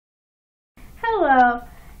Hello.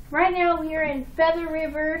 Right now we are in Feather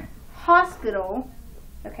River Hospital.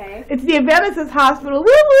 Okay. It's the Adventist Hospital. Woo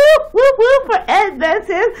woo woo woo for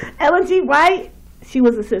Adventist. Ellen G. White. She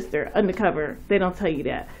was a sister undercover. They don't tell you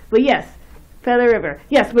that. But yes, Feather River.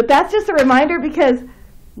 Yes, but that's just a reminder because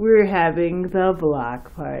we're having the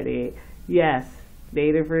block party. Yes,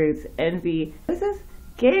 Native Roots, NV. What is this?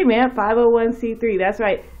 Gay Man 501c3. That's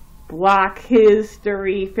right. Block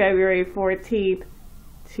History, February 14th,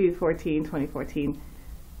 2014.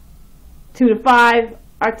 2 to 5,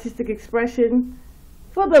 artistic expression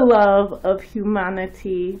for the love of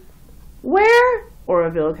humanity. Where?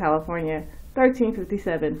 Oroville, California,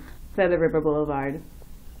 1357 Feather River Boulevard.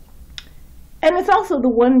 And it's also the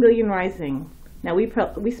 1 Billion Rising. Now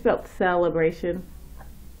we spelled celebration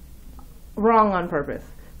wrong on purpose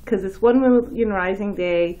because it's 1 Billion Rising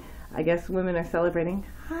Day. I guess women are celebrating,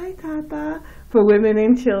 hi Tata, for women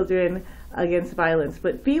and children against violence.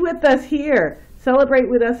 But be with us here. Celebrate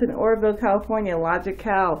with us in Oroville, California. Logic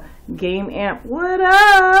Cal, Game Amp, what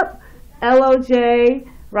up? LOJ,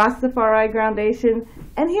 Rastafari Groundation.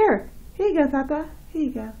 And here you go, Tata. Here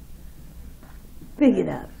you go. Big it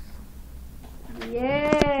up.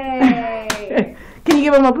 Yay! Can you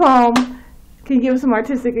give him a poem? Can you give him some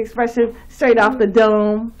artistic expression straight off the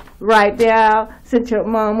dome? Right now, since your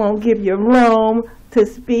mom won't give you room to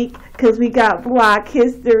speak, because we got block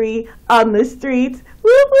history on the streets.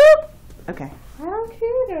 Whoop whoop. Okay. I'm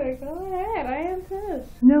cuter. Go ahead. I am too.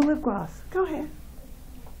 No lip gloss. Go ahead.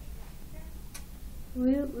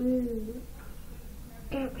 Woo woo.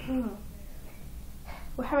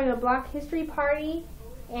 We're having a block history party,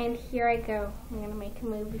 and here I go. I'm gonna make a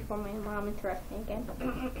move before my mom interrupts me again.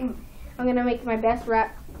 I'm gonna make my best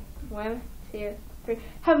rap. 1, 2, 3.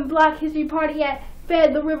 Having block history party at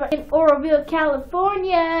Feather River in Oroville,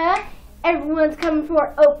 California. Everyone's coming for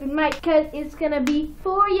an open mic, cause it's gonna be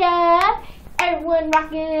for ya. Everyone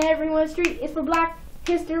rocking in everyone's street. It's for block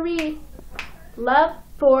history. Love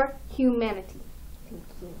for humanity. Thank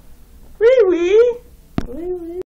you. Wee wee. Woo woo.